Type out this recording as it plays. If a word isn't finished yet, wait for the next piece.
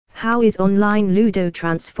How is online Ludo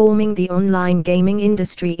transforming the online gaming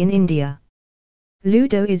industry in India?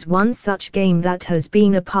 Ludo is one such game that has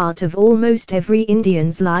been a part of almost every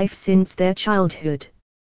Indian's life since their childhood.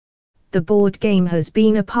 The board game has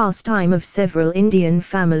been a pastime of several Indian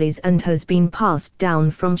families and has been passed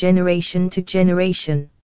down from generation to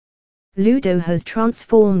generation. Ludo has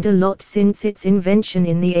transformed a lot since its invention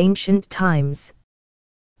in the ancient times.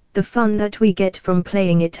 The fun that we get from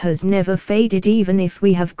playing it has never faded even if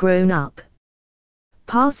we have grown up.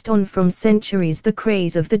 Passed on from centuries, the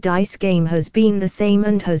craze of the dice game has been the same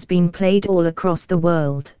and has been played all across the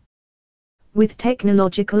world. With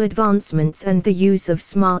technological advancements and the use of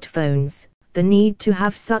smartphones, the need to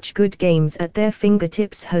have such good games at their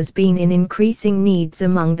fingertips has been in increasing needs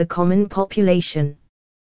among the common population.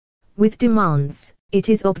 With demands, it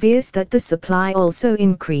is obvious that the supply also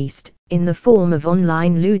increased, in the form of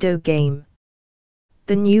online Ludo game.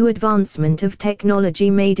 The new advancement of technology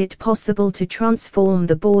made it possible to transform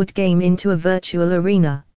the board game into a virtual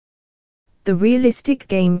arena. The realistic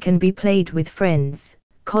game can be played with friends,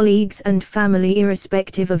 colleagues and family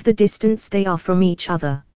irrespective of the distance they are from each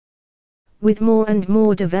other. With more and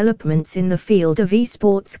more developments in the field of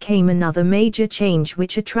esports came another major change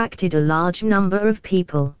which attracted a large number of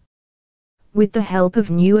people. With the help of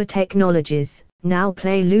newer technologies, now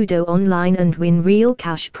play Ludo online and win real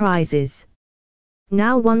cash prizes.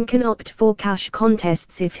 Now one can opt for cash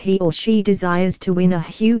contests if he or she desires to win a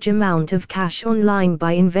huge amount of cash online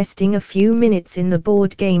by investing a few minutes in the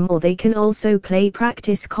board game, or they can also play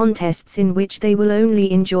practice contests in which they will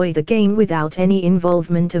only enjoy the game without any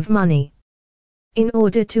involvement of money. In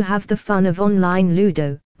order to have the fun of online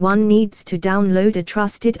Ludo, one needs to download a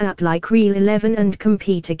trusted app like Reel 11 and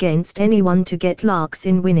compete against anyone to get larks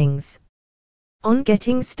in winnings. On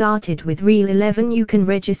getting started with Reel 11, you can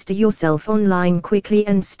register yourself online quickly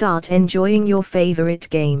and start enjoying your favorite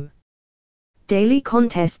game. Daily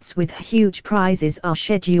contests with huge prizes are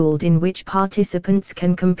scheduled in which participants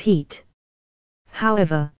can compete.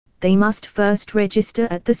 However, they must first register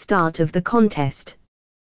at the start of the contest.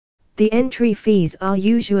 The entry fees are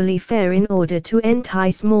usually fair in order to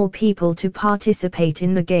entice more people to participate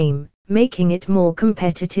in the game, making it more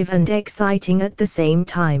competitive and exciting at the same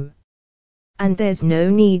time. And there's no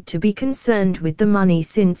need to be concerned with the money,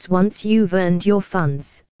 since once you've earned your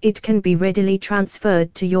funds, it can be readily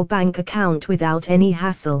transferred to your bank account without any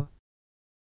hassle.